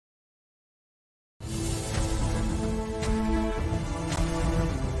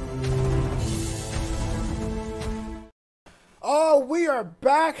Oh, we are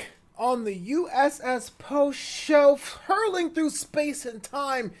back on the USS Post show, hurling through space and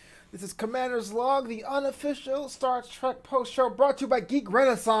time. This is Commander's Log, the unofficial Star Trek post show brought to you by Geek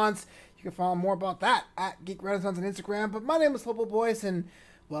Renaissance. You can find more about that at Geek Renaissance on Instagram. But my name is Lobo Boyce, and,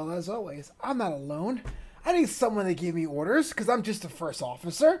 well, as always, I'm not alone. I need someone to give me orders, because I'm just a first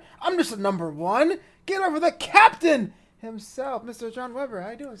officer. I'm just a number one. Get over the captain himself, Mr. John Weber. How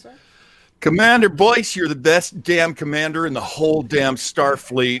you doing, sir? Commander Boyce, you're the best damn commander in the whole damn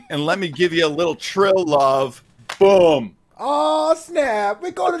Starfleet. And let me give you a little Trill love. Boom. Oh, snap. We're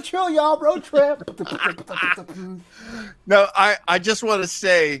going to Trill, y'all. Road trip. No, I just want to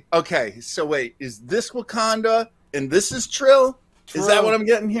say, okay, so wait, is this Wakanda and this is Trill? Is that what I'm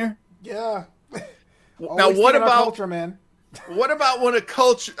getting here? Yeah. Now, what about culture, man? What about when a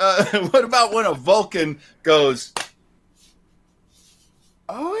culture? What about when a Vulcan goes?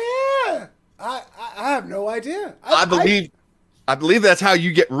 Oh yeah, I have no idea. I believe that's how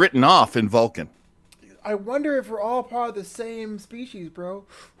you get written off in Vulcan. I wonder if we're all part of the same species, bro.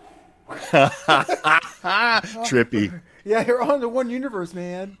 Trippy. Yeah, you're on the one universe,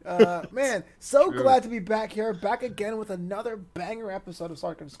 man. Man, so glad to be back here, back again with another banger episode of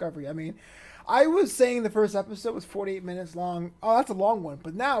Star Trek Discovery. I mean, I was saying the first episode was 48 minutes long. Oh, that's a long one.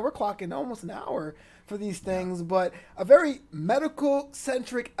 But now we're clocking almost an hour for these things. But a very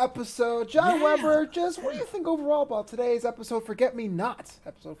medical-centric episode. John Weber, just what do you think overall about today's episode, Forget Me Not,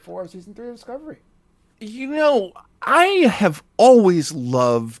 episode 4 of season 3 of Discovery? You know, I have always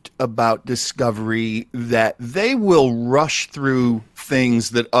loved about Discovery that they will rush through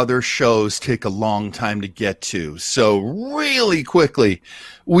things that other shows take a long time to get to. So really quickly,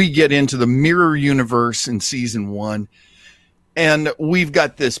 we get into the mirror universe in season 1. And we've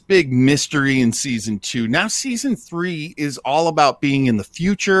got this big mystery in season 2. Now season 3 is all about being in the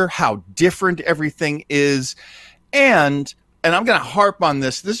future, how different everything is. And I'm going to harp on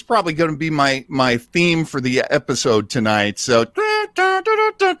this. This is probably going to be my theme for the episode tonight. So,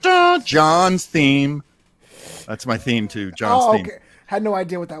 John's theme. That's my theme too, John's theme. Had no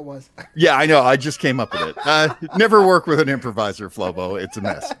idea what that was. Yeah, I know. I just came up with it. Never work with an improviser, Flobo. It's a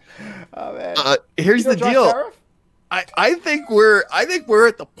mess. Oh, man. Here's the deal. I think we're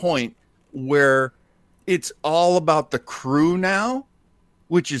at the point where it's all about the crew now,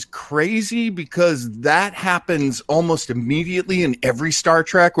 which is crazy because that happens almost immediately in every Star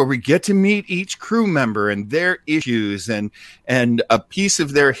Trek, where we get to meet each crew member and their issues and a piece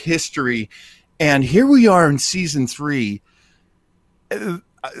of their history. And here we are in season 3.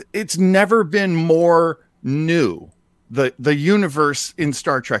 It's never been more new. The universe in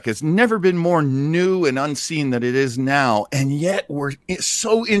Star Trek has never been more new and unseen than it is now. And yet we're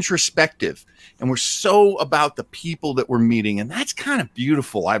so introspective and we're so about the people that we're meeting. And that's kind of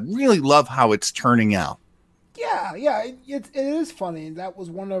beautiful. I really love how it's turning out. Yeah, it is funny. That was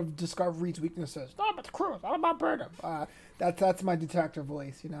one of Discovery's weaknesses. It's not about the crew, it's not about Burnham. That's my detective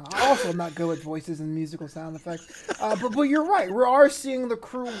voice, you know. I also am not good with voices and musical sound effects. But you're right. We are seeing the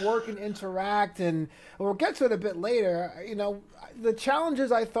crew work and interact, and we'll get to it a bit later. You know, the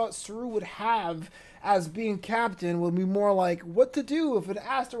challenges I thought Saru would have as being captain would be more like what to do if an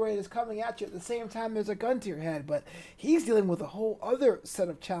asteroid is coming at you at the same time there's a gun to your head. But he's dealing with a whole other set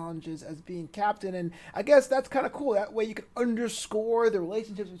of challenges as being captain, and I guess that's kind of cool. That way you can underscore the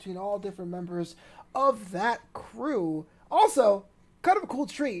relationships between all different members of that crew. Also, kind of a cool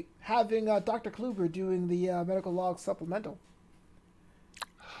treat having Dr. Kluber doing the medical log supplemental.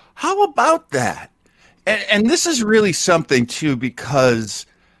 How about that? And this is really something too, because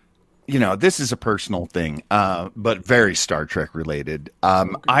you know, this is a personal thing, but very Star Trek related.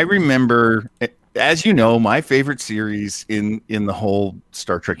 I remember, as you know, my favorite series in the whole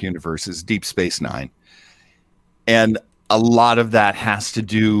Star Trek universe is Deep Space Nine. And a lot of that has to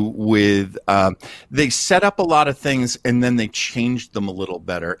do with they set up a lot of things and then they changed them a little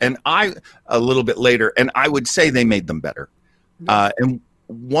better. And a little bit later, and I would say they made them better. And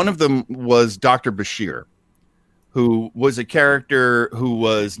one of them was Dr. Bashir, who was a character who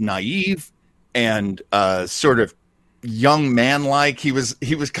was naive and sort of young man-like. He was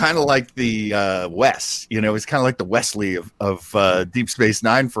kind of like the Wes, you know, he's kind of like the Wesley of Deep Space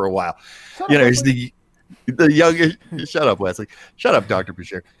Nine for a while. You know, he's the young. Shut up, Wesley. Shut up, Dr.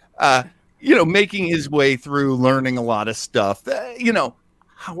 Bashir. You know, making his way through, learning a lot of stuff. You know,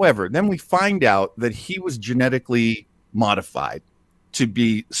 however, then we find out that he was genetically modified to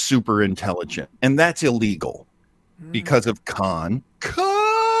be super intelligent, and that's illegal. Because of Khan.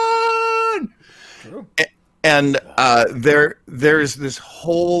 True. And there's this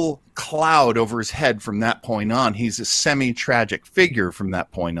whole cloud over his head from that point on. He's a semi-tragic figure from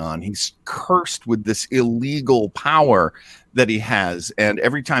that point on. He's cursed with this illegal power that he has. And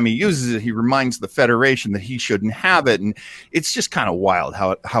every time he uses it, he reminds the Federation that he shouldn't have it. And it's just kind of wild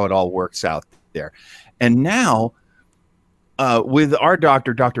how it all works out there. And now with our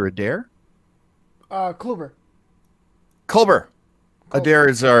doctor, Dr. Adair? Culber. Adair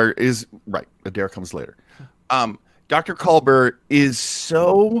is right. Adair comes later. Dr. Culber is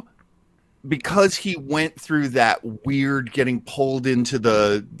so, because he went through that weird getting pulled into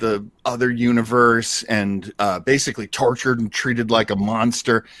the other universe and basically tortured and treated like a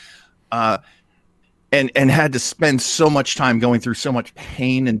monster, and had to spend so much time going through so much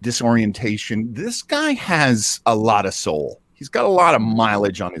pain and disorientation. This guy has a lot of soul. He's got a lot of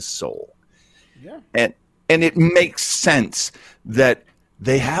mileage on his soul. Yeah. And it makes sense that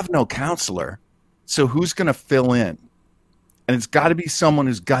they have no counselor. So who's going to fill in? And it's got to be someone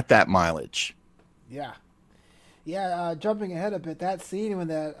who's got that mileage. Yeah. Yeah, jumping ahead a bit, that scene when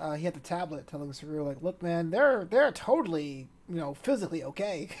that he had the tablet telling Saru, like, look, man, they're totally, physically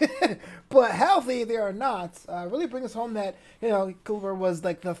okay. But healthy they are not. Really brings us home that, Culber was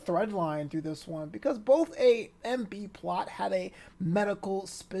like the thread line through this one, because both A and B plot had a medical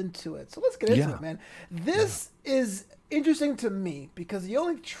spin to it. So let's get into it, man. This is interesting to me because the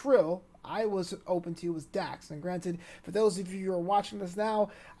only Trill I was open to was Dax. And granted, for those of you who are watching this now,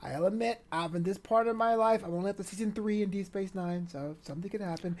 I'll admit, I'm in this part of my life. I'm only up to season 3 in Deep Space Nine, so something can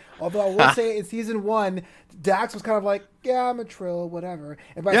happen. Although I will say in season 1, Dax was kind of like, yeah, I'm a Trill, whatever.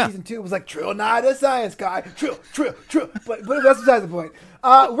 And by season 2, it was like, Trill, not a science guy. Trill. But that's besides the point.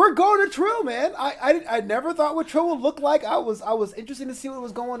 We're going to Trill, man. I never thought what Trill would look like. I was interested to see what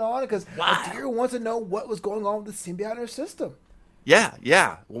was going on because Adair wants to know what was going on with the symbiote in her system.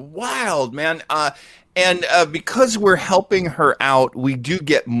 Yeah. Wild, man. And because we're helping her out, we do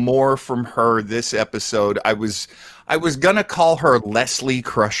get more from her this episode. I was gonna call her Leslie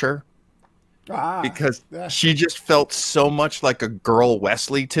Crusher because she just felt so much like a girl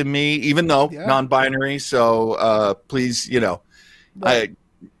Wesley to me, even though non-binary. So please,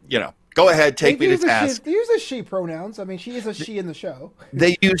 go ahead, take me to task. They use the she pronouns. I mean, she is a she in the show.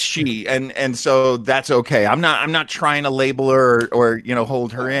 They use she, and so that's okay. I'm not trying to label her or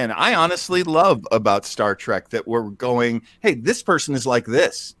hold her in. I honestly love about Star Trek that we're going, hey, this person is like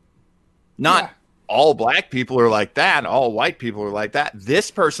this. Not all black people are like that, all white people are like that.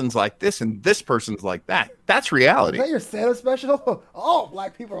 This person's like this, and this person's like that. That's reality. Is that your Santa special? All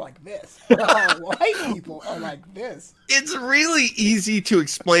black people are like this. All white people are like this. It's really easy to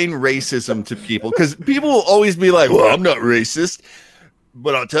explain racism to people because people will always be like, well, I'm not racist,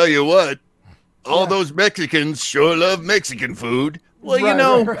 but I'll tell you what, all those Mexicans sure love Mexican food. Well,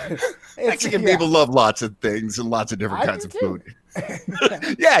 Mexican people love lots of things and lots of different kinds of food.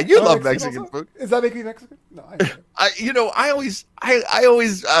 Yeah, you love Mexican food. Does that make me Mexican? No, I always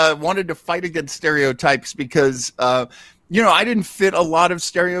wanted to fight against stereotypes because I didn't fit a lot of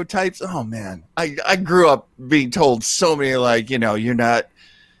stereotypes. Oh man, I grew up being told so many you're not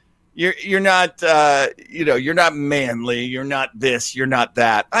manly, you're not this, you're not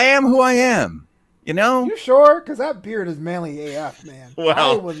that. I am who I am. You sure? Because that beard is manly AF, man. Well,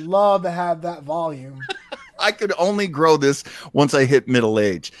 I would love to have that volume. I could only grow this once I hit middle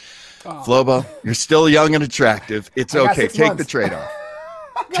age. Flobo, you're still young and attractive. It's okay. Take the trade-off.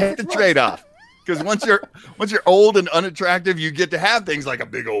 Take the trade-off. Because once you're old and unattractive, you get to have things like a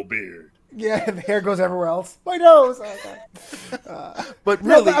big old beard. Yeah, the hair goes everywhere else. My nose. But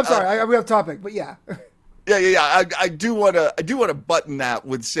really, I'm sorry. We have topic, but yeah. Yeah. I do want to button that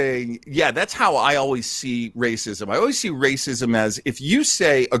with saying, yeah, that's how I always see racism. I always see racism as if you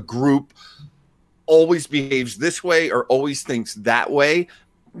say a group always behaves this way or always thinks that way,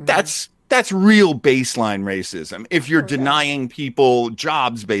 that's real baseline racism. If you're denying people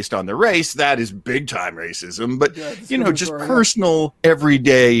jobs based on their race, that is big time racism. But just personal,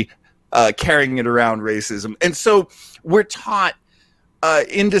 everyday, carrying it around racism. And so we're taught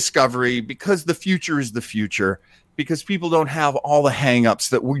in Discovery, because the future is the future, because people don't have all the hang-ups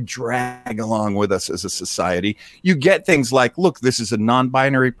that we drag along with us as a society. You get things like, look, this is a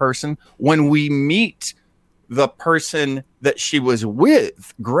non-binary person. When we meet the person that she was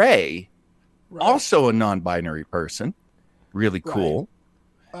with, Gray, also a non-binary person, really cool.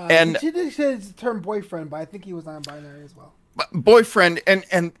 And she did say the term boyfriend, but I think he was non-binary as well. Boyfriend,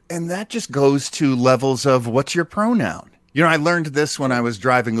 and that just goes to levels of what's your pronoun. I learned this when I was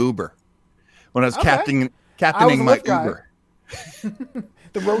driving Uber, when I was captaining my Uber.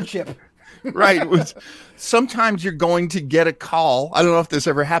 The road chip. Right. Sometimes you're going to get a call. I don't know if this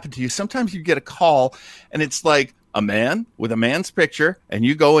ever happened to you. Sometimes you get a call and it's like a man with a man's picture, and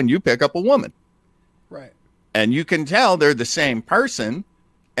you go and you pick up a woman. Right. And you can tell they're the same person.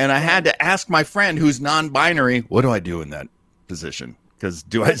 And I had to ask my friend who's non-binary, what do I do in that position? Because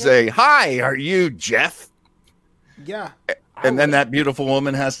do I say, hi, are you Jeff? Yeah. And then that beautiful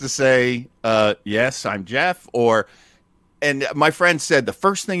woman has to say, yes, I'm Jeff. And my friend said, the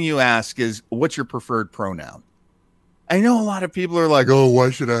first thing you ask is, what's your preferred pronoun? I know a lot of people are like, oh,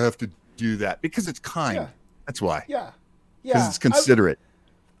 why should I have to do that? Because it's kind. Yeah. That's why. Yeah. Because it's considerate.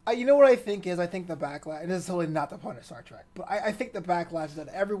 You know what I think is? I think the backlash, and this is totally not the point of Star Trek, but I think the backlash is that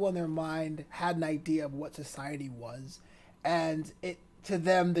everyone in their mind had an idea of what society was, and to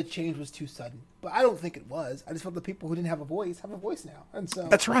them the change was too sudden. But I don't think it was. I just felt the people who didn't have a voice now, and so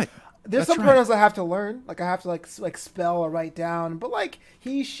that's right. There's some pronouns I have to learn, like I have to like spell or write down, but like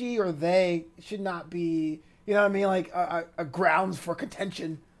he, she, or they should not be, you know what I mean, like a grounds for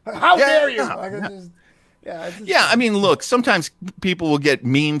contention. How dare you? Like, yeah, I mean, look, sometimes people will get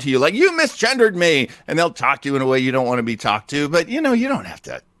mean to you, like, you misgendered me, and they'll talk to you in a way you don't want to be talked to, but, you don't have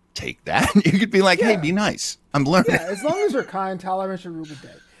to take that. You could be like, hey, be nice. I'm learning. Yeah, as long as you're kind, tolerance should rule the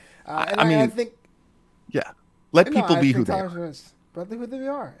day. I think... Yeah, let people be who they are. But who they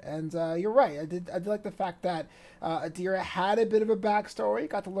are. And you're right. I did like the fact that Adira had a bit of a backstory,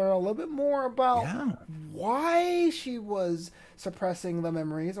 got to learn a little bit more about why she was suppressing the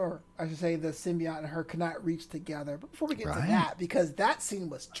memories, or I should say the symbiote and her could not reach together. But before we get to that, because that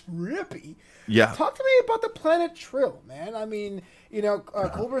scene was trippy, talk to me about the planet Trill, man. I mean,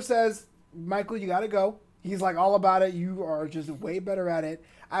 Culber says, Michael, you got to go. He's like all about it. You are just way better at it.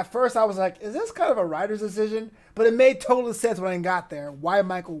 At first, I was like, is this kind of a writer's decision? But it made total sense when I got there, why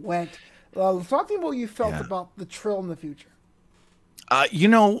Michael went. Talk to me about what you felt about the Trill in the future.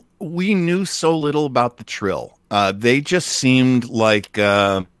 We knew so little about the Trill. They just seemed like,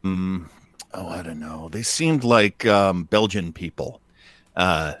 I don't know. They seemed like Belgian people.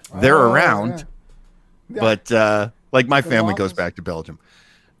 They're around, but like my family goes back to Belgium.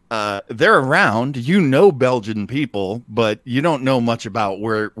 They're around, Belgian people, but you don't know much about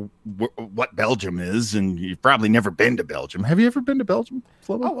what Belgium is, and you've probably never been to Belgium. Have you ever been to Belgium,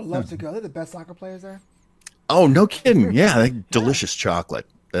 Flobo? I would love to go. They're the best soccer players there. Oh, no kidding. Yeah, delicious chocolate.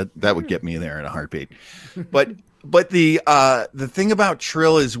 That would get me there in a heartbeat. But the thing about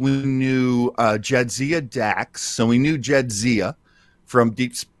Trill is we knew Jadzia Dax, so we knew Jadzia from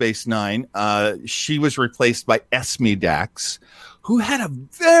Deep Space Nine. She was replaced by Esme Dax, who had a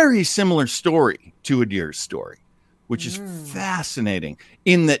very similar story to Adira's story, which is fascinating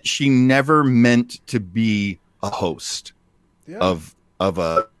in that she never meant to be a host of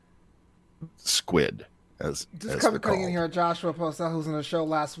a squid. Coming in here, Joshua Postel, who's on the show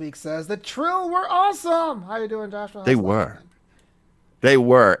last week, says the Trill were awesome. How you doing, Joshua? They were.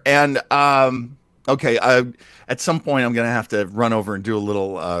 And okay, at some point I'm going to have to run over and do a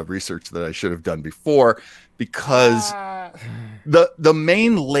little research that I should have done before, because the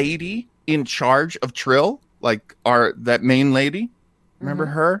main lady in charge of Trill, that main lady, remember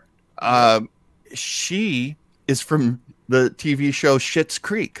her? She is from the TV show Schitt's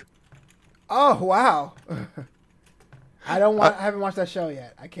Creek. Oh wow! I haven't watched that show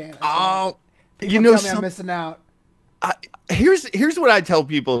yet. I can't. Oh, tell me I'm missing out. Here's what I tell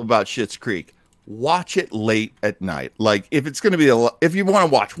people about Schitt's Creek. Watch it late at night. Like, if it's going to be if you want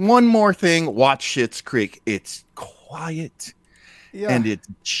to watch one more thing, watch Schitt's Creek. It's quiet and it's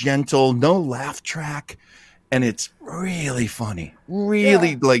gentle, no laugh track, and it's really funny,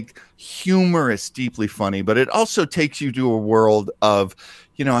 really humorous, deeply funny. But it also takes you to a world of,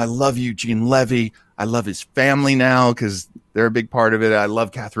 I love Eugene Levy. I love his family now because they're a big part of it. I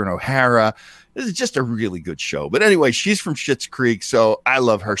love Catherine O'Hara. This is just a really good show. But anyway, she's from Schitt's Creek, so I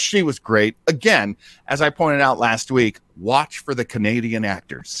love her. She was great. Again, as I pointed out last week, watch for the Canadian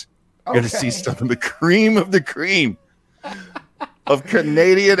actors. You're going to see some of the cream of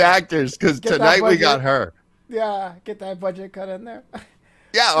Canadian actors, because tonight we got her. Yeah, get that budget cut in there.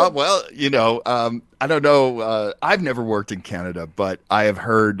 Yeah, well, I don't know. I've never worked in Canada, but I have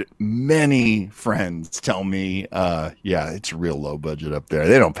heard many friends tell me, it's real low budget up there.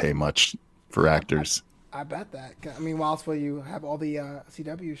 They don't pay much for actors. I bet that. I mean, whilst you have all the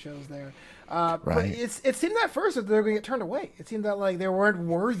CW shows there. Right. But it seemed at first that they were going to get turned away. It seemed that they weren't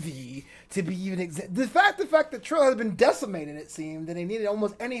worthy to be even the fact that Trill had been decimated, it seemed, and they needed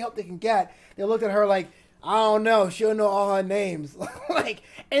almost any help they can get. They looked at her like, I don't know, she don't know all her names. And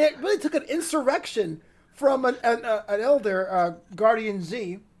it really took an insurrection from an elder, Guardian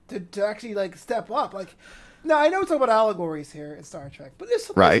Z, to actually step up. No, I know we talk about allegories here in Star Trek, but there's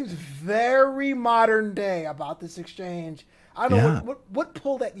something Right. that seems very modern day about this exchange. I don't know Yeah. what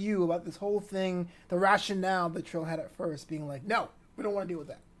pulled at you about this whole thing, the rationale that Trill had at first, being like, no, we don't want to deal with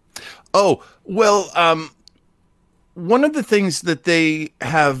that. Oh, well, one of the things that they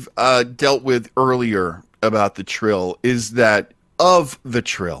have dealt with earlier about the Trill is that of the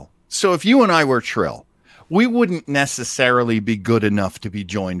Trill. So if you and I were Trill, we wouldn't necessarily be good enough to be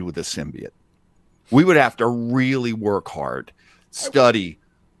joined with a symbiote. We would have to really work hard, study,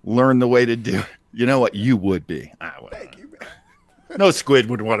 learn the way to do it. You know what? You would be. Thank you, man. No squid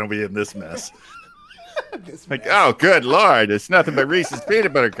would want to be in this mess. This Like, man. oh, good Lord. It's nothing but Reese's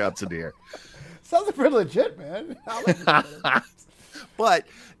peanut butter cups in here. Sounds pretty legit, man. I like this. But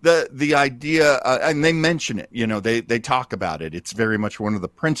the idea, and they mention it, you know, they talk about it. It's very much one of the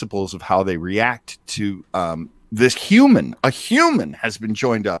principles of how they react to this human. A human has been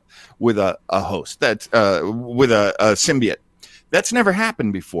joined up with a host, that's with a symbiote. That's never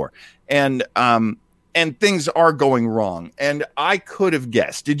happened before, and things are going wrong. And I could have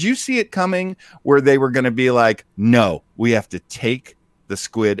guessed. Did you see it coming where they were going to be like, no, we have to take the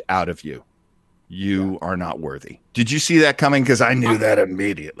squid out of you. You are not worthy. Did you see that coming? Because I knew that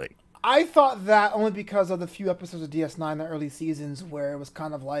immediately. I thought that only because of the few episodes of DS9, the early seasons, where it was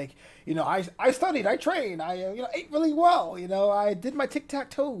kind of like, you know, I studied, I trained, I ate really well, you know, I did my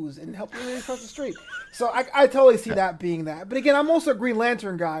tic-tac-toes and helped me across the street. So I totally see that being that. But again, I'm also a Green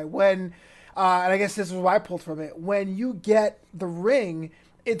Lantern guy. When, and I guess this is what I pulled from it, when you get the ring,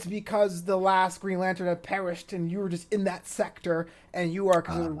 it's because the last Green Lantern had perished and you were just in that sector and you are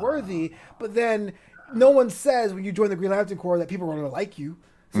considered worthy. But then no one says when you join the Green Lantern Corps that people are going to like you.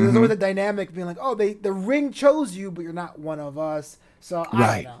 So there's always a dynamic being like, oh, the ring chose you, but you're not one of us. So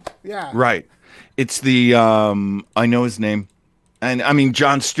I don't know. Yeah. Right. It's the, I know his name. And I mean,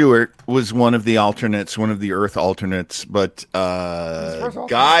 John Stewart was one of the alternates, one of the Earth alternates, but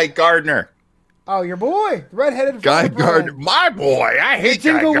Guy Gardner. Oh, your boy, the redheaded Guy firebrand. Gardner. My boy. I hate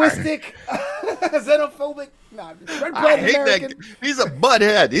Guy Gardner. Jingoistic, xenophobic, red I blood hate American. that. He's a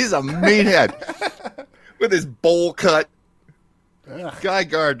butthead. He's a meathead with his bowl cut. Ugh. Guy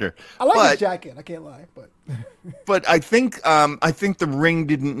Gardner. I like But- his jacket. I can't lie, but But I think the ring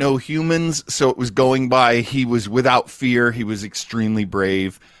didn't know humans, so it was going by. He was without fear. He was extremely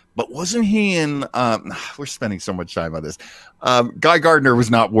brave. But wasn't he in? We're spending so much time on this. Guy Gardner was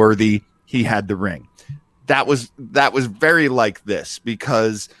not worthy. He had the ring. That was very like this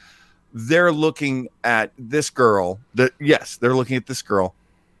because they're looking at this girl. They're looking at this girl,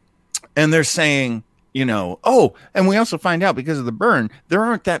 and they're saying, you know, oh, and we also find out because of the burn, there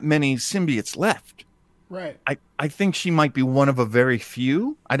aren't that many symbiotes left. right. I think she might be one of a very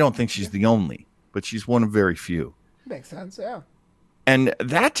few. I don't think she's the only, but she's one of very few. Makes sense. Yeah. And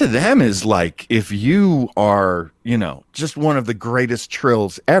that to them is like, if you are, you know, just one of the greatest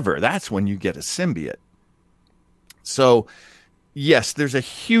Trills ever, that's when you get a symbiote. So, yes, there's a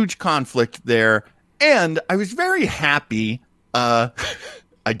huge conflict there. And I was very happy.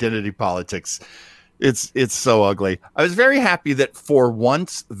 Identity politics. It's so ugly. I was very happy that for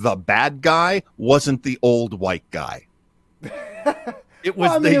once the bad guy wasn't the old white guy. It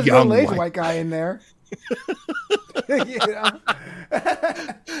was the there's young no lazy white. white guy in there. You know?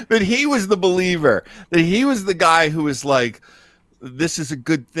 That he was the believer. That he was the guy who was like, this is a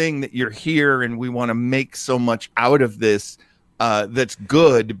good thing that you're here and we want to make so much out of this. That's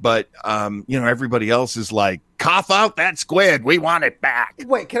good, but you know, everybody else is like, cough out that squid. We want it back.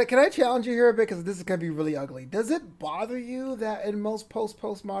 Wait, can I challenge you here a bit? Because this is going to be really ugly. Does it bother you that in most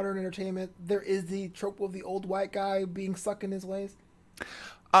postmodern entertainment, there is the trope of the old white guy being stuck in his ways?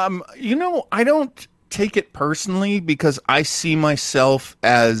 You know, I don't take it personally because I see myself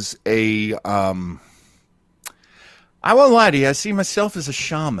as a I won't lie to you, I see myself as a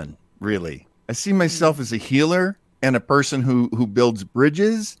shaman, really. I see myself as a healer and a person who builds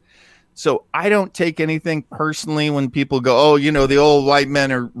bridges. So I don't take anything personally when people go, oh, you know, the old white men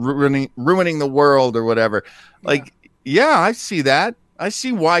are ruining the world or whatever. Yeah. Like, yeah, I see that. I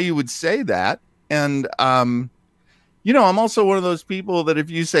see why you would say that. And, you know, I'm also one of those people that if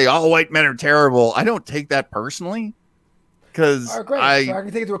you say all white men are terrible, I don't take that personally. Because Great. So I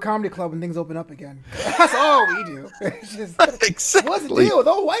can take it to a comedy club when things open up again. That's all we do. It's just, exactly. what's the deal with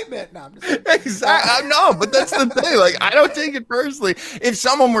old white men? No, I'm just Exactly. No, but that's the thing. Like, I don't take it personally. If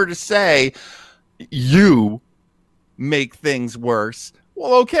someone were to say, you make things worse,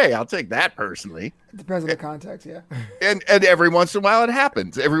 well, okay, I'll take that personally. It depends on the context, yeah. And every once in a while it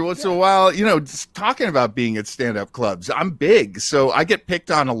happens. Every once in a while, you know, just talking about being at stand-up clubs. I'm big, so I get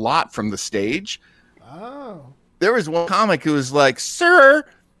picked on a lot from the stage. Oh. There was one comic who was like, sir,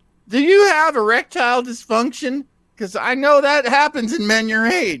 do you have erectile dysfunction? Because I know that happens in men your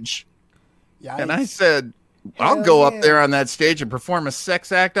age. Yikes. And I said, I'll Hell go yeah. up there on that stage and perform a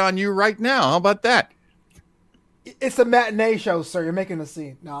sex act on you right now. How about that? It's a matinee show, sir. You're making a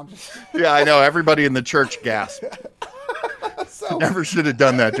scene. No, I'm just. Yeah, I know. Everybody in the church gasped. So, Never should have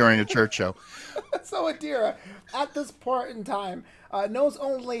done that during a church show. so Adira, at this part in time, knows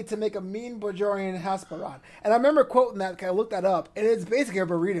only to make a mean Bajorian Hasperat. And I remember quoting that because I looked that up, and it's basically a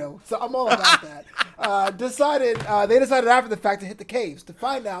burrito. So I'm all about that. They decided after the fact to hit the caves to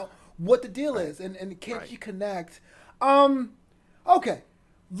find out what the deal is, and can you connect? Okay,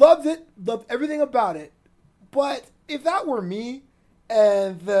 loved it, loved everything about it. But if that were me,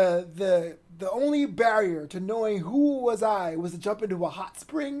 and the only barrier to knowing who was to jump into a hot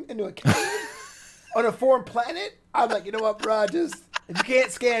spring, into a cave on a foreign planet, I'm like, you know what, bro? Just if you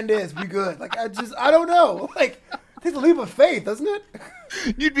can't scan this, we good. Like I don't know. Like it takes a leap of faith, doesn't it?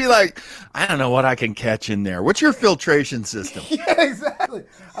 You'd be like, I don't know what I can catch in there. What's your filtration system? Yeah, exactly.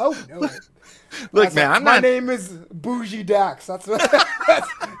 Oh no. Look, man, my name is Bougie Dax. That's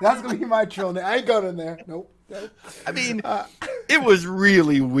gonna be my trail name. I ain't going in there. Nope. I mean, it was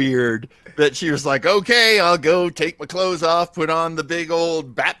really weird that she was like, okay, I'll go take my clothes off, put on the big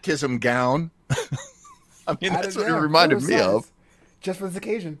old baptism gown. I mean, that's what it reminded me of. Just for this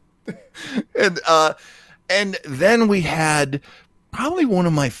occasion. And then we had probably one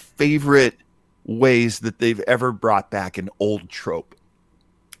of my favorite ways that they've ever brought back an old trope.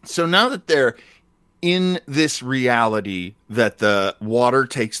 So now that they're in this reality that the water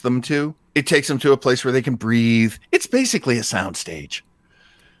takes them to, it takes them to a place where they can breathe. It's basically a soundstage,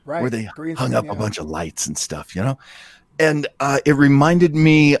 right? Where they hung up a bunch of lights and stuff, you know? And it reminded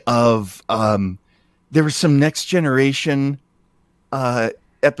me of there were some Next Generation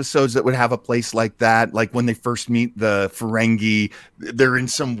episodes that would have a place like that. Like when they first meet the Ferengi, they're in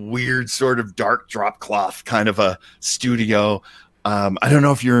some weird sort of dark drop cloth kind of a studio. I don't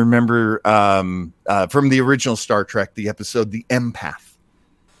know if you remember from the original Star Trek, the episode The Empath.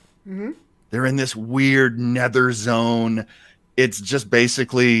 Mm-hmm. They're in this weird nether zone. It's just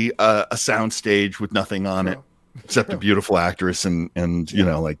basically a soundstage with nothing on it, except a beautiful actress and you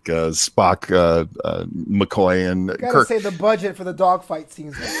know, like Spock, McCoy, and Kirk. Kirk. Say the budget for the dogfight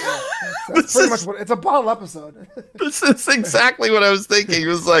scenes. That's pretty much what it's a bottle episode. This is exactly what I was thinking. It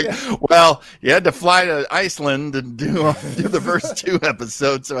was like, well, you had to fly to Iceland and do the first two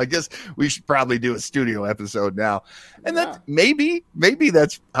episodes, so I guess we should probably do a studio episode now. And that maybe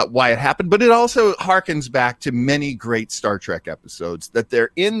that's why it happened, but it also harkens back to many great Star Trek episodes that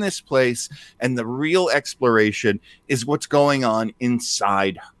they're in this place, and the real exploration is what's going on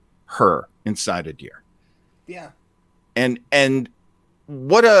inside Adira. Yeah. And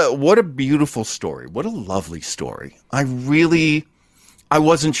what a beautiful story. What a lovely story. I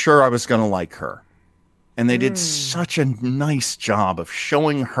wasn't sure I was going to like her. And they did such a nice job of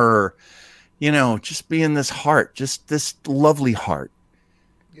showing her, you know, just being this heart, just this lovely heart.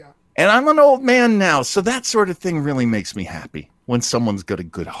 Yeah. And I'm an old man now, so that sort of thing really makes me happy when someone's got a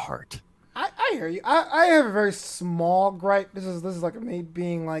good heart. I hear you. I have a very small gripe. This is like me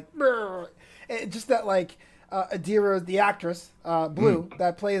being like, just that like Adira, the actress, Blue,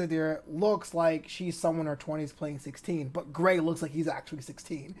 that plays Adira, looks like she's someone in her 20s playing 16, but Gray looks like he's actually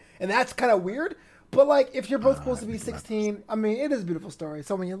 16. And that's kind of weird. But like, if you're both supposed to be 16, I mean, it is a beautiful story.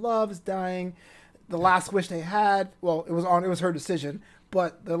 Someone you love is dying. The last wish they had, well, it was her decision,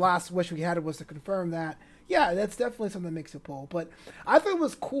 but the last wish we had was to confirm that. Yeah, that's definitely something that makes you pull. But I thought it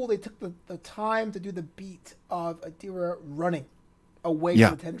was cool they took the time to do the beat of Adira running away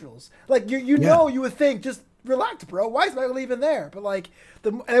from the tendrils. Like, you know, you would think, just relax, bro. Why is Michael even there? But like,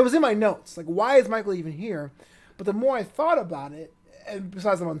 and it was in my notes. Like, why is Michael even here? But the more I thought about it, and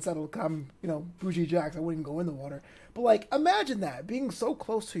besides I'm unsettled, I'm, you know, Bougie Jax, I wouldn't go in the water. But like, imagine that, being so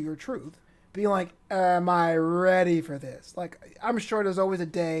close to your truth, being like, am I ready for this? Like, I'm sure there's always a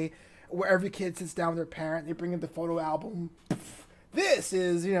day where every kid sits down with their parent, they bring in the photo album. This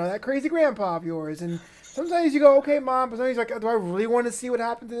is, you know, that crazy grandpa of yours. And sometimes you go, okay, mom, but sometimes you're like, do I really want to see what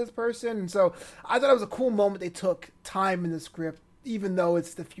happened to this person? And so I thought it was a cool moment. They took time in the script, even though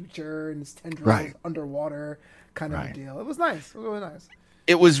it's the future and it's tendrils underwater kind of a deal. It was nice. It was really nice.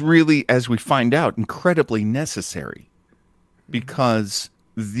 It was really, as we find out, incredibly necessary because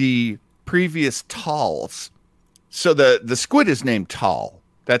the previous Talls, so the squid is named Tal.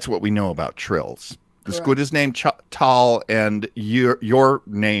 That's what we know about Trills. The squid is named Tal, and your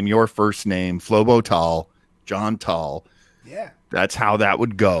name, your first name, Flobo Tal, John Tal. Yeah. That's how that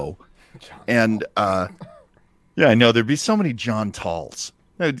would go. And yeah, I know there'd be so many John Tals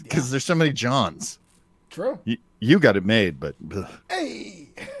because there's so many Johns. True. You got it made, but hey,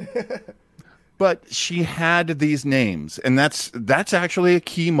 But she had these names, and that's actually a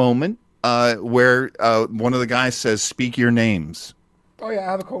key moment where one of the guys says, "Speak your names." Oh yeah,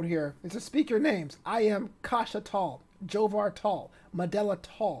 I have a quote here. It says, "Speak your names. I am Kasha Tal, Jovar Tal, Medela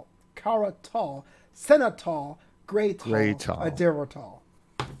Tal, Kara Tal, Senna Tal, Gray Tal, Gray Tal. Adira Tal."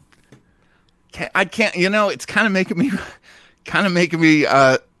 I can't. It's kind of making me,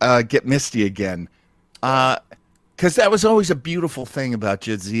 get misty again. Because that was always a beautiful thing about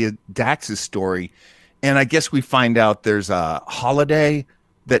Jadzia Dax's story. And I guess we find out there's a holiday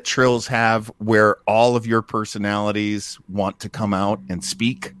that Trills have where all of your personalities want to come out and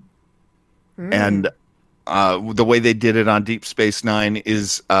speak. And the way they did it on Deep Space Nine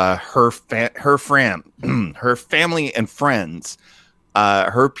is her family and friends,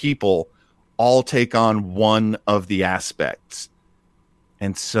 her people, all take on one of the aspects.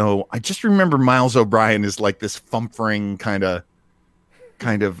 And so I just remember Miles O'Brien is like this fumfering kind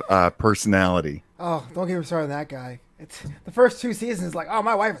of personality. Oh, don't get me started on that guy. It's the first 2 seasons. Like, oh,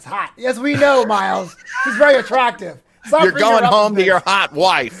 my wife is hot. Yes, we know, Miles. She's very attractive. Stop You're bringing her going up home in to this. your hot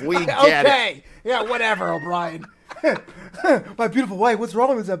wife. We get Okay. Yeah, whatever, O'Brien. My beautiful wife. What's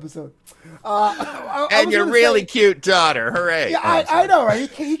wrong with this episode? I And was your gonna really say- cute daughter. Hooray. Yeah, I know, right?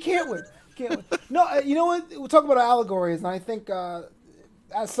 He can't win. He can't win. No, you know what? We'll talk about allegories, and I think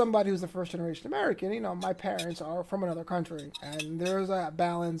as somebody who's a first-generation American, my parents are from another country, and there's a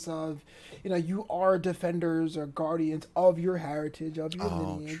balance of, you are defenders or guardians of your heritage, of your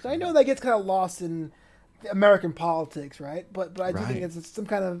lineage. I know that gets kind of lost in American politics, right? But I do Right. think it's some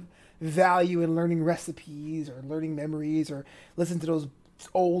kind of value in learning recipes or learning memories or listen to those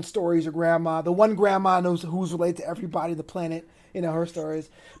old stories of grandma. The one grandma knows who's related to everybody on the planet, her stories.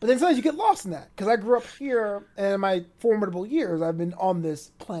 But then sometimes you get lost in that. Because I grew up here, and in my formidable years, I've been on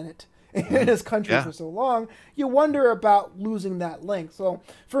this planet, in this country Yeah. for so long. You wonder about losing that link. So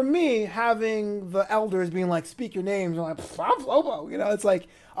for me, having the elders being like, "Speak your names," I'm like, "I'm Flobo." It's like,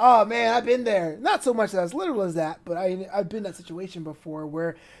 oh man, I've been there. Not so much as literal as that, but I've been in that situation before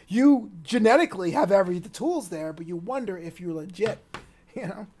where you genetically have the tools there, but you wonder if you're legit,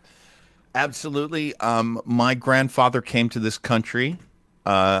 Absolutely. My grandfather came to this country.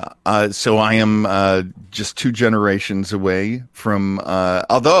 So I am just 2 generations away from,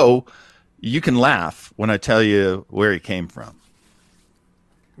 although you can laugh when I tell you where he came from.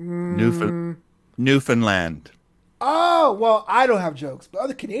 Newfoundland. Oh, well, I don't have jokes, but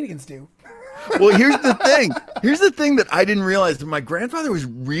other Canadians do. Well, here's the thing. Here's the thing that I didn't realize. My grandfather was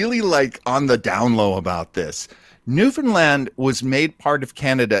really like on the down low about this. Newfoundland was made part of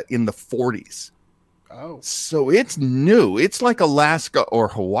Canada in the 40s. Oh. So it's new. It's like Alaska or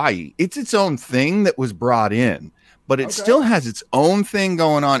Hawaii. It's its own thing that was brought in, but it still has its own thing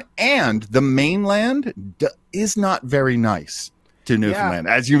going on. And the mainland is not very nice to Newfoundland,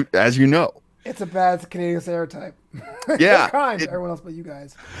 as you know. It's a bad Canadian stereotype. Yeah. They're kind to everyone else but you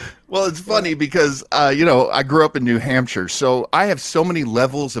guys. Well, it's funny because, I grew up in New Hampshire, so I have so many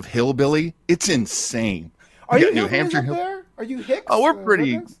levels of hillbilly. It's insane. Are you got New New Hampshire Hampshire up there? Are you Hicks? Oh, we're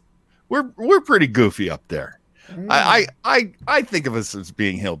pretty. Rednecks? We're pretty goofy up there. I think of us as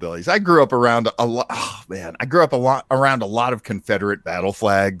being hillbillies. I grew up around a lot. Oh man, I grew up around a lot of Confederate battle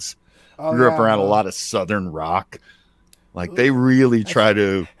flags. Grew up around a lot of Southern rock. Like they really try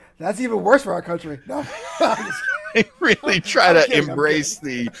to. That's even worse for our country. No, They really try to embrace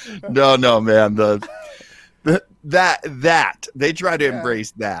the. No, man. That they try to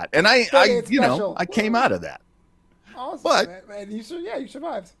embrace that, and I came out of that. Awesome, But man, you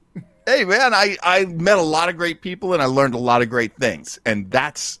survived. Hey man, I met a lot of great people and I learned a lot of great things, and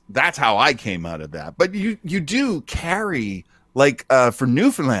that's how I came out of that. But you do carry for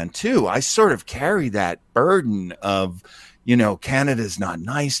Newfoundland too. I sort of carry that burden of Canada's not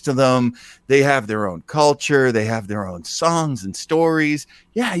nice to them. They have their own culture, they have their own songs and stories.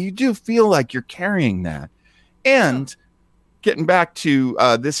 Yeah, you do feel like you're carrying that. And getting back to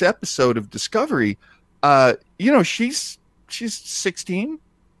this episode of Discovery, she's 16.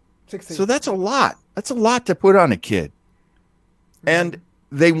 16. So that's a lot. That's a lot to put on a kid. And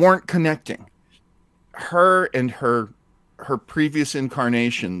they weren't connecting. Her and her previous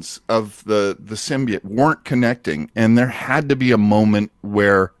incarnations of the symbiote weren't connecting. And there had to be a moment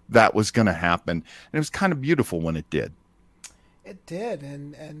where that was going to happen. And it was kind of beautiful when it did. It did.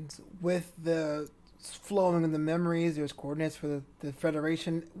 And with the flowing of the memories, there's coordinates for the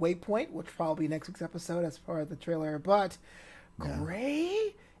Federation waypoint, which will probably be next week's episode as part of the trailer. But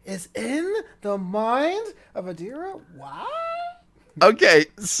Gray is in the mind of Adira? What? Okay,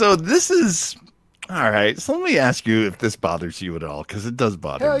 so this is... All right, so let me ask you if this bothers you at all, because it does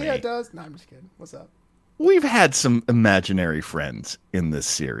bother me. Hell yeah, it does. No, I'm just kidding. What's up? we've had some imaginary friends in this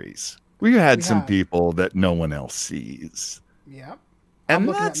series. We've had some people that no one else sees. Yeah. And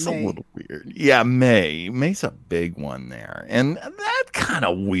that's a little weird. Yeah, May's a big one there. And that's kind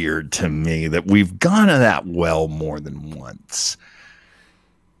of weird to me that we've gone to that well more than once.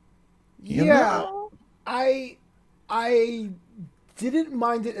 You know? I didn't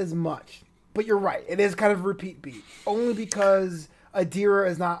mind it as much. But you're right. It is kind of a repeat beat. Only because Adira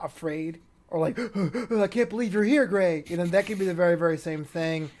is not afraid. Or like, I can't believe you're here, Gray. You know, that could be the very, very same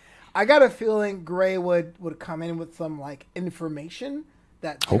thing. I got a feeling Gray would come in with some, like, information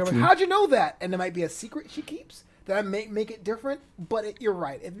that, how'd you know that? And it might be a secret she keeps that make it different. But you're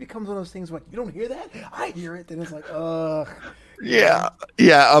right. If it becomes one of those things like, you don't hear that? I hear it. Then it's like, ugh. Yeah.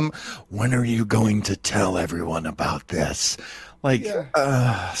 Yeah. When are you going to tell everyone about this? Like,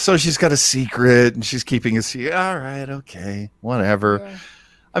 so she's got a secret and she's keeping a secret. All right. Okay. Whatever. Yeah.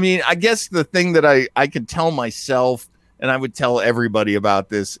 I mean, I guess the thing that I could tell myself and I would tell everybody about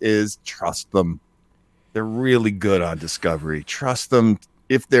this is trust them. They're really good on Discovery. Trust them.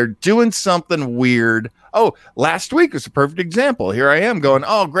 If they're doing something weird. Oh, last week was a perfect example. Here I am going,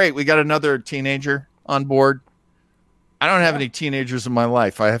 oh, great. We got another teenager on board. I don't have any teenagers in my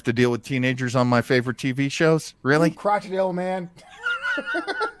life. I have to deal with teenagers on my favorite TV shows. Really? You crotchety old man.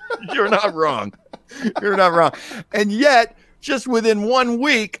 You're not wrong. You're not wrong. And yet, just within 1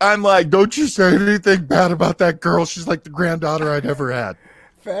 week, I'm like, don't you say anything bad about that girl. She's like the granddaughter I'd ever had.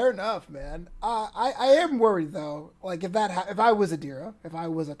 Fair enough, man. I am worried, though. Like, if I was Adira, if I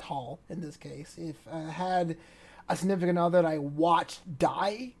was a Tal in this case, if I had a significant other that I watched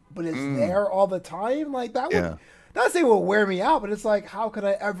die, but it's there all the time, like, that would... Not saying it will wear me out, but it's like, how could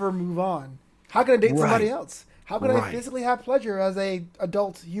I ever move on? How can I date somebody else? How can I physically have pleasure as a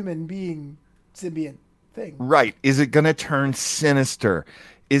adult human being symbiont thing? Right. Is it going to turn sinister?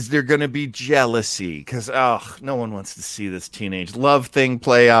 Is there going to be jealousy? Because, no one wants to see this teenage love thing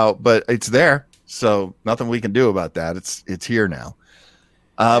play out, but it's there. So nothing we can do about that. It's here now.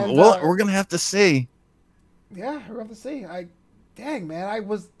 Well, we're going to have to see. Yeah, we're going to have to see. Dang, man, I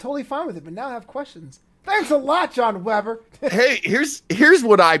was totally fine with it, but now I have questions. Thanks a lot, John Weber. Hey, here's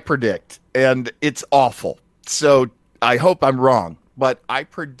what I predict, and it's awful. So I hope I'm wrong, but I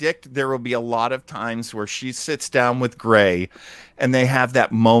predict there will be a lot of times where she sits down with Gray, and they have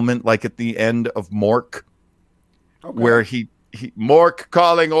that moment like at the end of Mork, where he Mork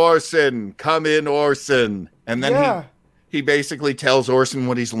calling Orson, come in, Orson, and then he basically tells Orson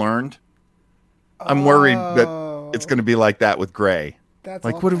what he's learned. I'm worried that it's going to be like that with Gray. That's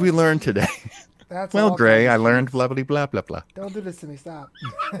like, what did we learn today? Well, Gray, I learned blah, blah, blah, blah, blah. Don't do this to me. Stop.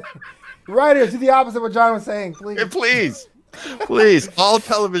 Writers, do the opposite of what John was saying, please. Please. Please. All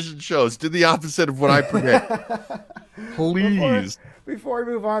television shows, do the opposite of what I predict. Please. Before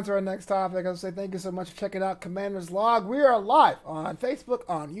we move on to our next topic, I want to say thank you so much for checking out Commander's Log. We are live on Facebook,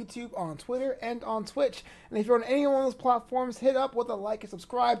 on YouTube, on Twitter, and on Twitch. And if you're on any one of those platforms, hit up with a like and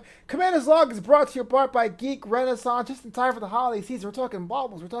subscribe. Commander's Log is brought to you by Geek Renaissance, just in time for the holiday season. We're talking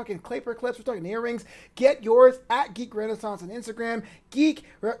baubles, we're talking clapper clips, we're talking earrings. Get yours at Geek Renaissance on Instagram. I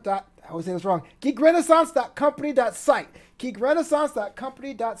always say this wrong. GeekRenaissance.company.site.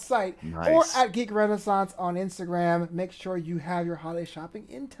 GeekRenaissance.company.site. Nice. Or at Geek Renaissance on Instagram. Make sure you have your holiday shopping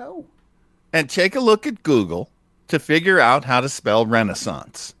in tow. And take a look at Google to figure out how to spell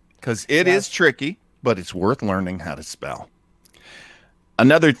Renaissance. Because it is tricky, but it's worth learning how to spell.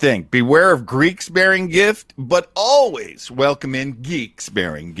 Another thing, beware of Greeks bearing gift, but always welcome in geeks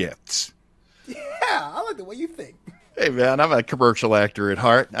bearing gifts. Yeah, I like the way you think. Hey, man, I'm a commercial actor at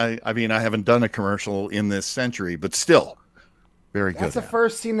heart. I mean, I haven't done a commercial in this century, but still, very good. That's the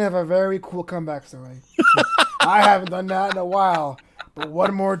first scene of a very cool comeback story. I haven't done that in a while, but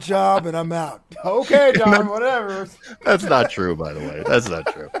one more job and I'm out. Okay, John, whatever. That's not true, by the way. That's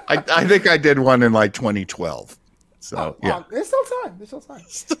not true. I think I did one in like 2012. So, yeah. There's still time. There's still time.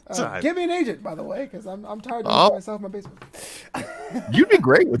 Give me an agent, by the way, because I'm tired of doing myself in my basement. You'd be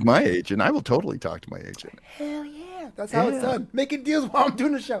great with my agent. I will totally talk to my agent. Hell yeah. That's how it's done. Making deals while I'm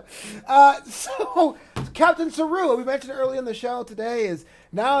doing the show. So, Captain Saru, we mentioned earlier in the show today, is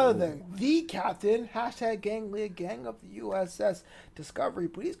now the captain, hashtag gang lead gang of the USS Discovery.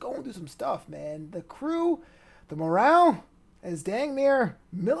 But he's going through some stuff, man. The crew, the morale is dang near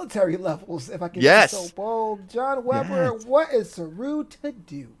military levels, if I can be so bold. John Weber, what is Saru to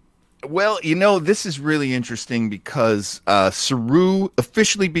do? Well, this is really interesting because Saru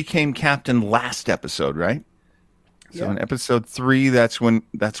officially became captain last episode, right? So in episode 3, that's when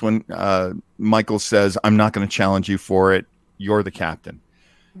Michael says, "I'm not going to challenge you for it. You're the captain."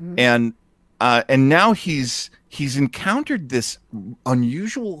 Mm-hmm. And now he's encountered this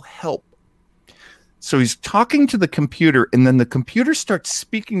unusual help So he's talking to the computer, and then the computer starts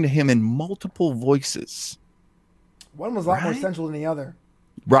speaking to him in multiple voices. One was a lot more sensual than the other.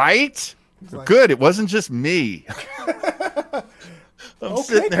 Right? Like, good. It wasn't just me. I'm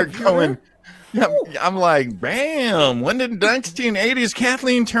sitting there computer. Going, I'm like, bam, when did 1980s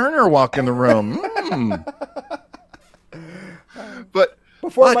Kathleen Turner walk in the room? But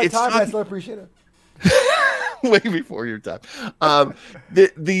before my time, I still appreciate it. Way before your time.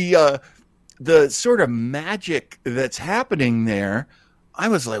 The sort of magic that's happening there, I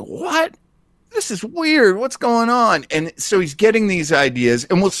was like, what? This is weird. What's going on? And so he's getting these ideas,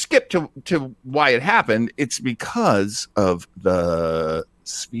 and we'll skip to why it happened. It's because of the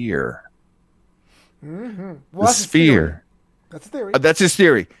sphere. Mm-hmm. Well, the sphere. That's a theory. That's his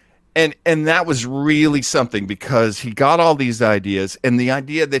theory. And that was really something, because he got all these ideas, and the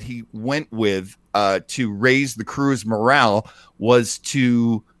idea that he went with to raise the crew's morale was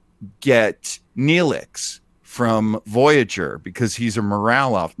to get Neelix from Voyager, because he's a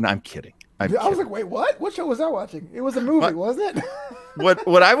morale off. No, I'm kidding. I was like, wait, what? What show was I watching? It was a movie, wasn't it?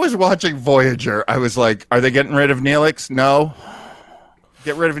 What I was watching Voyager, I was like, are they getting rid of Neelix? No.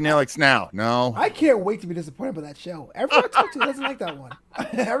 Get rid of Neelix now. No. I can't wait to be disappointed by that show. Everyone I talk to doesn't like that one.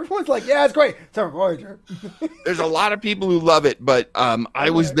 Everyone's like, yeah, it's great. It's our Voyager. There's a lot of people who love it, but I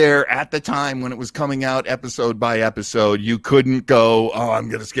was there at the time when it was coming out episode by episode. You couldn't go, oh, I'm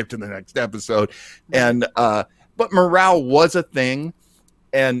going to skip to the next episode. And but morale was a thing,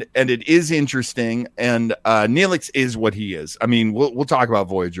 and it is interesting, and Neelix is what he is. I mean, we'll talk about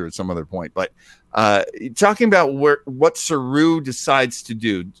Voyager at some other point, but talking about what Saru decides to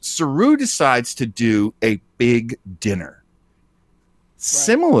do. Saru decides to do a big dinner. Right.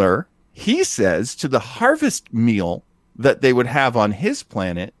 Similar, he says, to the harvest meal that they would have on his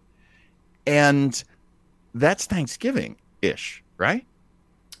planet. And that's Thanksgiving-ish, right?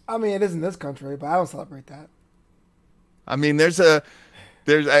 I mean, it is in this country, but I don't celebrate that. I mean, there's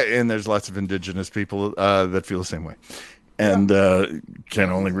lots of indigenous people that feel the same way, and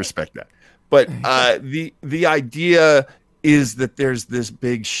can only respect that. But the idea is that there's this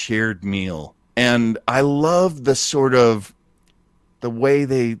big shared meal, and I love the sort of the way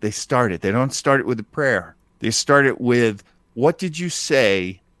they start it. They don't start it with a prayer. They start it with, what did you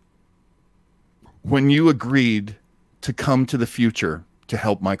say when you agreed to come to the future to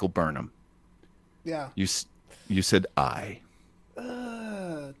help Michael Burnham? Yeah. You said I.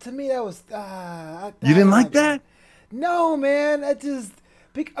 To me, that was... you didn't like that? No, man. I just...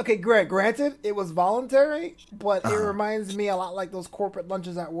 Okay, granted, it was voluntary, but it reminds me a lot like those corporate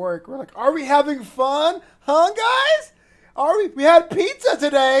lunches at work. We're like, are we having fun? Huh, guys? We had pizza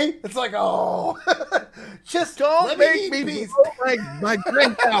today. It's like, oh, just don't make me blow my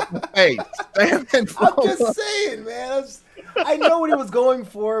drink out my face. I'm just saying, man. I know what he was going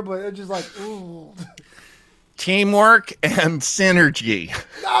for, but it's just like, ooh. Teamwork and synergy.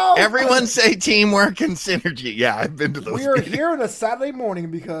 No! Everyone say teamwork and synergy. Yeah, I've been to those. We are here on a Saturday morning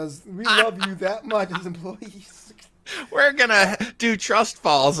because we love you that much as employees. We're going to do trust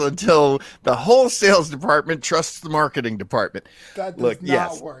falls until the whole sales department trusts the marketing department. That does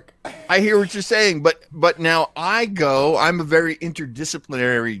not work. I hear what you're saying, but now I'm a very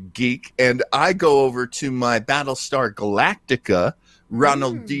interdisciplinary geek, and I go over to my Battlestar Galactica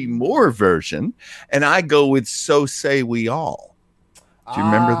Ronald D. Moore version, and I go with So Say We All. Do you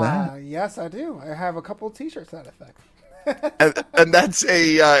remember that? Yes, I do. I have a couple of t-shirts to that effect. and that's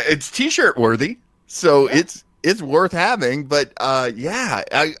it's t-shirt worthy, so yeah. It's worth having. But I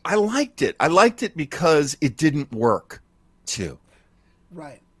liked it. I liked it because it didn't work too.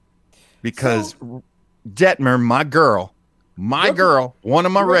 Right. Because Detmer, my girl, one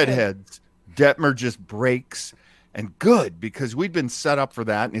of my redheads, Detmer just breaks. And good, because we'd been set up for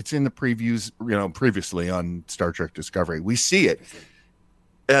that, and it's in the previews, previously on Star Trek Discovery. We see it.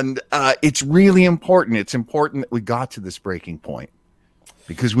 And it's really important. It's important that we got to this breaking point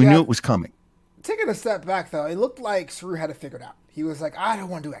because we knew it was coming. Taking a step back, though, it looked like Saru had it figured out. He was like, I don't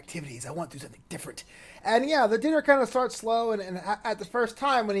want to do activities. I want to do something different. And yeah, the dinner kind of starts slow. And at the first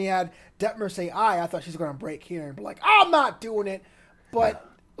time when he had Detmer say I thought she was going to break here and be like, I'm not doing it. But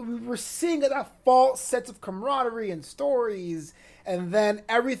we were seeing that false sense of camaraderie and stories, and then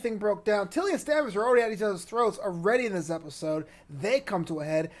everything broke down. Tilly and Stamets are already at each other's throats already in this episode. They come to a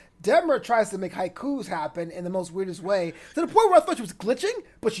head. Detmer tries to make haikus happen in the most weirdest way, to the point where I thought she was glitching,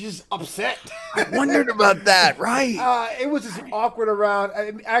 but she's just upset. I wondered about that, right? It was just awkward around.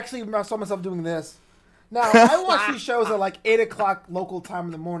 Actually, I saw myself doing this. Now, I watch these shows at like 8 o'clock local time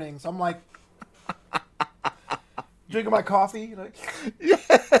in the morning, so I'm like, drinking my coffee. Like,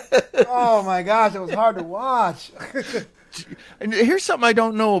 oh my gosh, it was hard to watch. And here's something I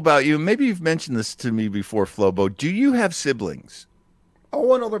don't know about you. Maybe you've mentioned this to me before, Flobo. Do you have siblings? Oh,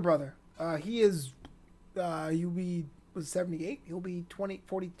 one older brother. He is. He'll be was 78. He'll be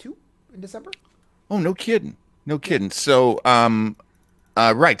 42 in December. Oh, no kidding. No kidding. So,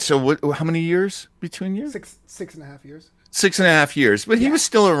 right. So, how many years between you? 6.5 years. 6.5 years. But he was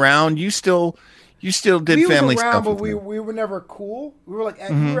still around. You still did family stuff. But we were never cool. We were like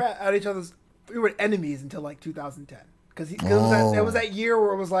we were at each other's. We were enemies until like 2010 because it was that year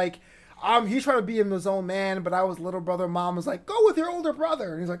where it was like. He's trying to be his own man, but I was little brother. Mom was like, "Go with your older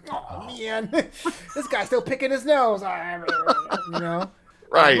brother," and he's like, "Oh man, this guy's still picking his nose," you know.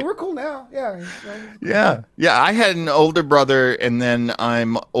 Right. But we're cool now. Yeah. Yeah. I had an older brother, and then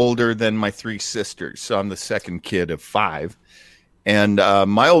I'm older than my 3 sisters, so I'm the second kid of 5. And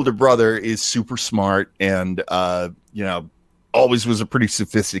my older brother is super smart, and always was a pretty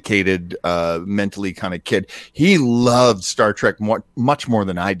sophisticated, mentally kind of kid. He loved Star Trek much more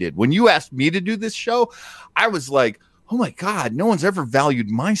than I did. When you asked me to do this show, I was like, oh my God, no one's ever valued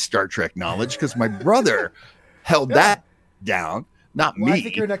my Star Trek knowledge because my brother held that down, not me. I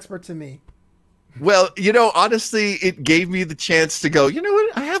think you're an expert to me. Well, honestly, it gave me the chance to go, you know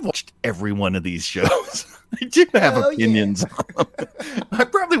what? I have watched every one of these shows. I do have opinions on them. I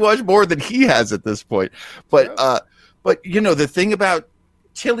probably watched more than he has at this point. But, the thing about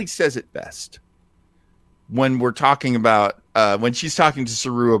Tilly says it best when we're talking about when she's talking to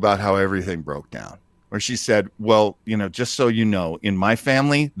Saru about how everything broke down, where she said, well, just so you know, in my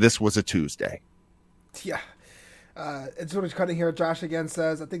family, this was a Tuesday. Yeah. It's sort of cutting here. Josh again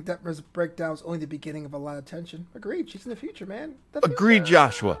says, I think Detmer's breakdown is only the beginning of a lot of tension. Agreed. She's in the future, man. Agreed,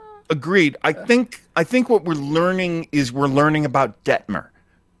 Joshua. Agreed. I think what we're learning about Detmer.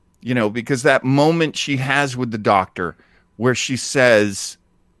 Because that moment she has with the doctor where she says,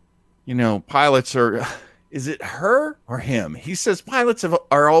 pilots are, is it her or him? He says pilots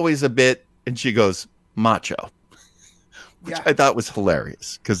are always a bit, and she goes, macho, which I thought was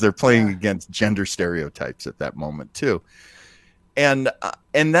hilarious because they're playing against gender stereotypes at that moment too. And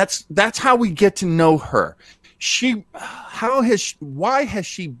that's how we get to know her. Why has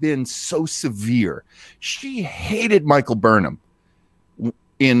she been so severe? She hated Michael Burnham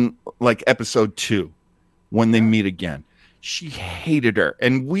in like episode 2 when they meet again. She hated her,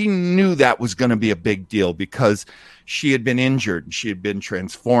 and we knew that was going to be a big deal because she had been injured and she had been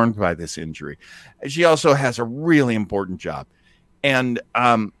transformed by this injury. She also has a really important job, and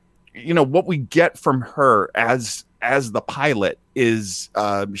what we get from her as the pilot is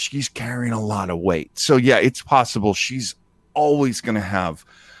she's carrying a lot of weight. So yeah, it's possible she's always going to have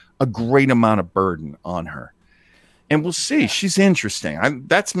a great amount of burden on her. And we'll see. She's interesting.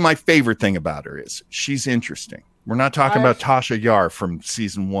 That's my favorite thing about her is she's interesting. We're not talking about Tasha Yar from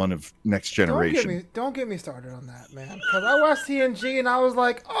season 1 of Next Generation. Don't get me started on that, man. Because I watched TNG and I was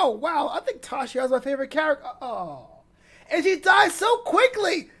like, oh, wow, I think Tasha Yar's my favorite character. Oh. And she died so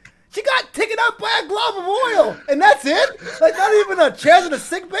quickly. She got taken out by a glob of oil. And that's it? Like, not even a chance in a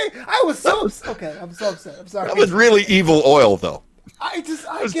sick bay? I was so okay. I'm so upset. I'm sorry. That was really evil oil, though. It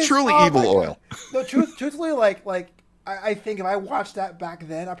was truly evil oil. No, truthfully, I think if I watched that back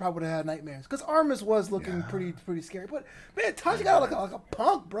then, I probably would have had nightmares. Because Armus was looking pretty scary. But, man, Tasha got like a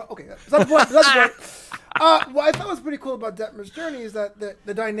punk, bro. Okay, that's not the point. What I thought was pretty cool about Detmer's journey is that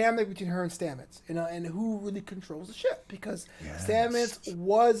the dynamic between her and Stamets, and who really controls the ship. Because Stamets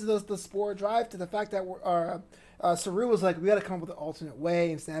was the spore drive to the fact that Saru was like, we got to come up with an alternate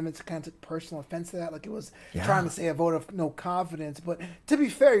way, and Stamets kind of took personal offense to that, like it was trying to say a vote of no confidence. But to be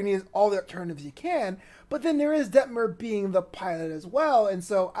fair, you need all the alternatives you can. But then there is Detmer being the pilot as well, and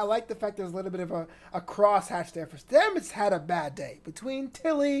so I like the fact there's a little bit of a crosshatch there for Stamets. Had a bad day between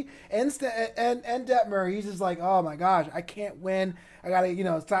Tilly and Detmer. He's just like, oh my gosh, I can't win. I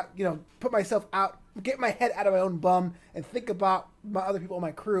gotta stop, put myself out, get my head out of my own bum, and think about my other people on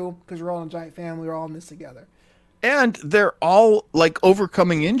my crew because we're all in a giant family. We're all in this together. And they're all like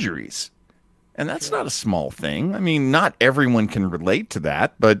overcoming injuries. And that's not a small thing. I mean, not everyone can relate to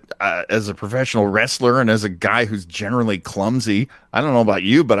that, but as a professional wrestler and as a guy who's generally clumsy, I don't know about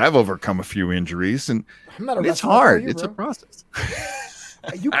you, but I've overcome a few injuries, and it's hard. It's a process.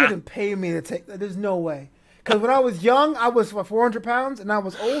 You couldn't pay me to take that. There's no way. Because when I was young, I was 400 pounds, and I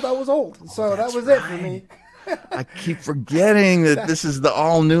was old. So that was it for me. I keep forgetting that this is the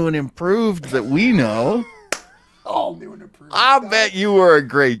all new and improved that we know. All new and improved. I bet you were a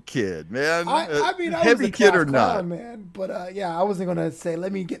great kid, man. I mean, I heavy was a kid or not, clown, man. But I wasn't gonna say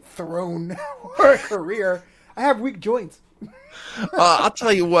let me get thrown for a career. I have weak joints. I'll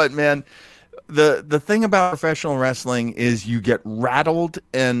tell you what, man. The thing about professional wrestling is you get rattled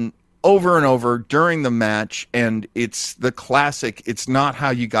and over and over during the match, and it's the classic, it's not how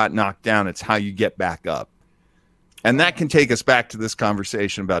you got knocked down, it's how you get back up. And that can take us back to this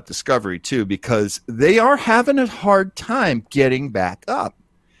conversation about Discovery, too, because they are having a hard time getting back up.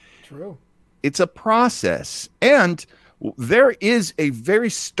 True. It's a process. And there is a very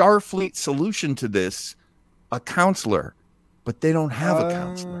Starfleet solution to this, a counselor, but they don't have a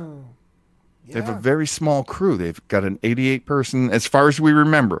counselor. Yeah. They have a very small crew. They've got an 88 person, as far as we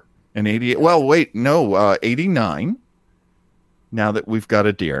remember, an 88. Well, wait, no, 89. Now that we've got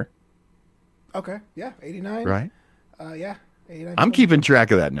a deer. Okay. Yeah. 89. Right. Yeah. 89. I'm keeping track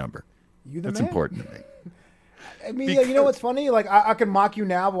of that number. That's man. important to me. I mean, you know what's funny? Like, I can mock you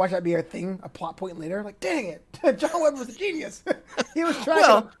now, but watch that be a thing, a plot point later. Like, dang it, John Webb was a genius. He was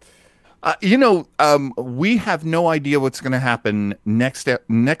trying. We have no idea what's going to happen next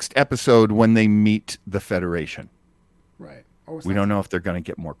episode when they meet the Federation. Right. We don't know if they're going to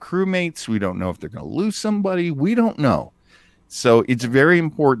get more crewmates. We don't know if they're going to lose somebody. We don't know. So it's very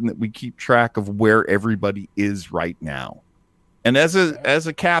important that we keep track of where everybody is right now. And as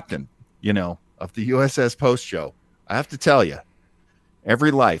a captain, of the USS Post Show, I have to tell you,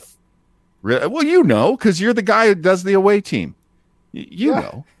 every life. Well, because you're the guy who does the away team. You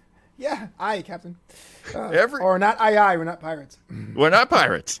know. Yeah, aye, Captain. Or not aye, we're not pirates. We're not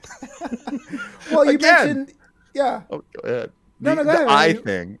pirates. Well, you mentioned, yeah. Oh, go ahead. Go ahead. The eye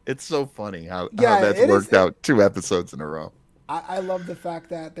thing. It's so funny how that's worked out 2 episodes in a row. I love the fact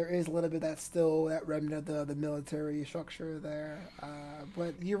that there is a little bit that remnant of the military structure there.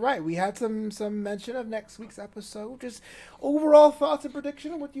 But you're right. We had some mention of next week's episode. Just overall thoughts and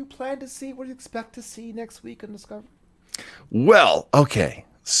prediction of what you plan to see, what you expect to see next week on Discovery. Well, okay.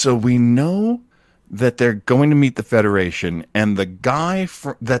 So we know that they're going to meet the Federation, and the guy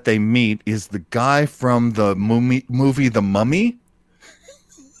that they meet is the guy from the movie The Mummy.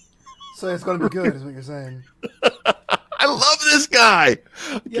 So it's going to be good, is what you're saying. I love this guy.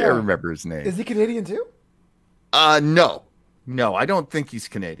 I can't remember his name. Is he Canadian too? No, I don't think he's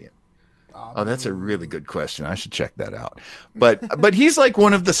Canadian. Oh, that's a really good question. I should check that out. But he's like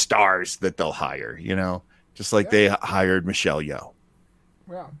one of the stars that they'll hire, just like they hired Michelle Yeoh.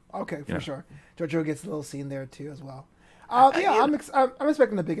 Yeah. Okay, for sure. JoJo gets a little scene there too as well. I'm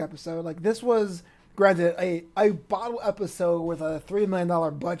expecting a big episode. Like, this was, granted, a bottle episode with a $3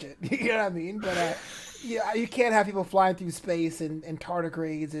 million budget. You know what I mean? But you can't have people flying through space and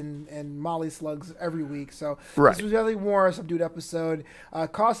tardigrades and molly slugs every week. So This was really more a subdued episode.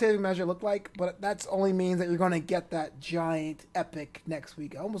 Cost saving measure looked like, but that only means that you're going to get that giant epic next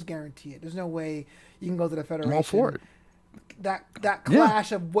week. I almost guarantee it. There's no way you can go to the Federation. I'm all for it. That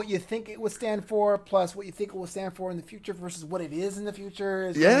clash of what you think it would stand for plus what you think it will stand for in the future versus what it is in the future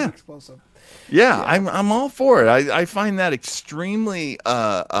is going to be explosive. Yeah, I'm all for it. I find that extremely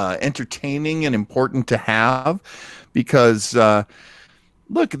entertaining and important to have because,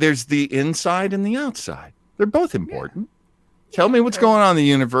 look, there's the inside and the outside. They're both important. Yeah. Tell me what's going on in the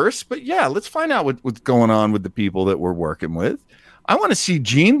universe, but let's find out what's going on with the people that we're working with. I want to see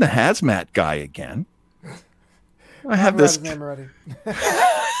Gene, the hazmat guy, again. I have this. His name already.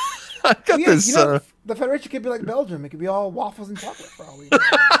 I got this. The Federation could be like Belgium. It could be all waffles and chocolate for all we know.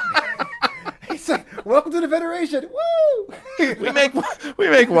 He's like, "Welcome to the Federation." Woo! we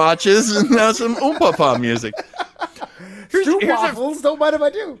make watches and some Oompa music. Here's waffles. Don't mind if I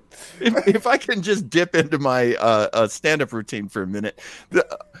do. If I can just dip into my stand-up routine for a minute,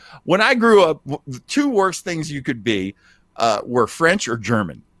 when I grew up, the 2 worst things you could be were French or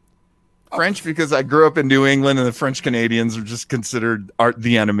German. French, because I grew up in New England and the French Canadians are just considered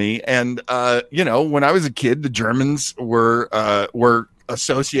the enemy. And, when I was a kid, the Germans were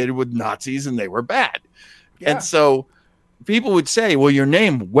associated with Nazis and they were bad. Yeah. And so people would say, well, your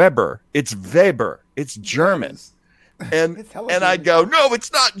name, Weber, it's Weber, it's German. And I'd go, no,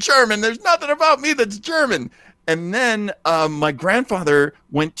 it's not German. There's nothing about me that's German. And then my grandfather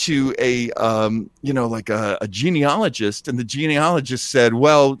went to a genealogist, and the genealogist said,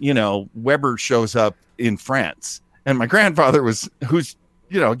 well, Weber shows up in France. And my grandfather who's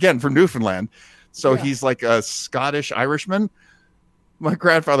again, from Newfoundland. So he's like a Scottish Irishman. My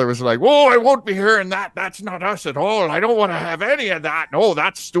grandfather was like, whoa, I won't be hearing that. That's not us at all. I don't want to have any of that. No,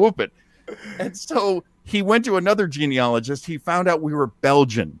 that's stupid. And so he went to another genealogist. He found out we were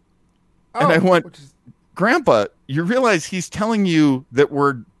Belgian. And I went, Grandpa, you realize he's telling you that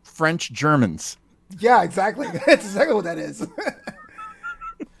we're French Germans. Yeah, exactly. That's exactly what that is. And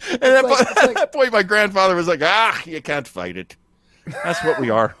at that point, my grandfather was like, you can't fight it. That's what we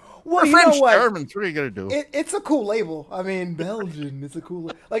are. Well, we're French Germans. What are you going to do? It's a cool label. I mean, Belgian, it's a cool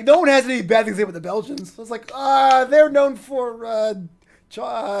label. Like, no one has any bad things to say about the Belgians. So it's like, they're known for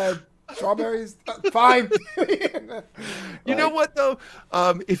Strawberries, fine. You know what though?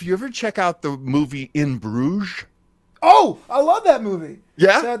 If you ever check out the movie In Bruges, Oh, I love that movie.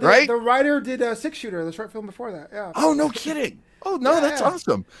 yeah, right. The writer did a Six Shooter, the short film before that. Yeah. Oh, no kidding. Oh no, that's Yeah.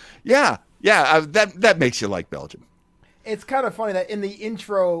 awesome. Yeah, yeah. That makes you like Belgium. It's kind of funny that in the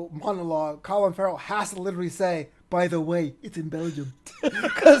intro monologue, Colin Farrell has to literally say, "By the way, it's in Belgium,"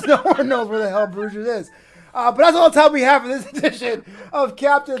 because no one knows where the hell Bruges is. But that's all the time we have for this edition of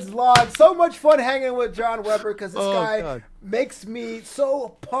Captain's Log. So much fun hanging with John Weber because this guy God. makes me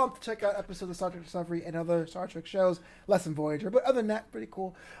so pumped to check out episodes of Star Trek Discovery and other Star Trek shows, less than Voyager. But other than that, pretty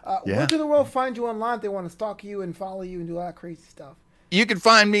cool. Yeah. Where can the world find you online if they want to stalk you and follow you and do all that crazy stuff? You can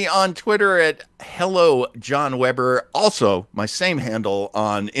find me on Twitter at Hello John Weber. Also, my same handle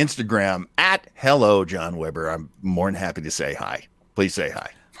on Instagram at Hello John Weber. I'm more than happy to say hi. Please say hi.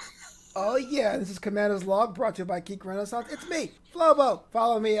 Oh yeah, this is Commander's Log brought to you by Geek Renaissance. It's me, Flobo.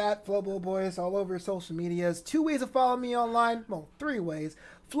 Follow me at Flobo Boys all over social medias. 2 ways to follow me online. Well, 3 ways.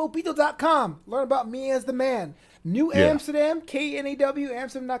 Flobito.com. Learn about me as the man. New Yeah. Amsterdam, KNAW,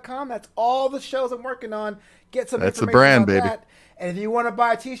 Amsterdam.com. That's all the shows I'm working on. Get some That's the information brand, about baby. that. And if you want to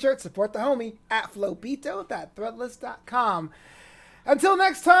buy a t-shirt, support the homie at Flobito.threadless.com. Until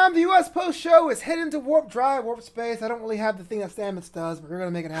next time, the U.S. Post Show is heading to warp drive, warp space. I don't really have the thing that Stamets does, but we're going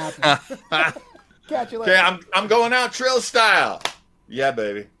to make it happen. Catch you later. Okay, I'm going out Trill style. Yeah,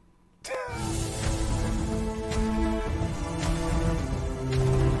 baby.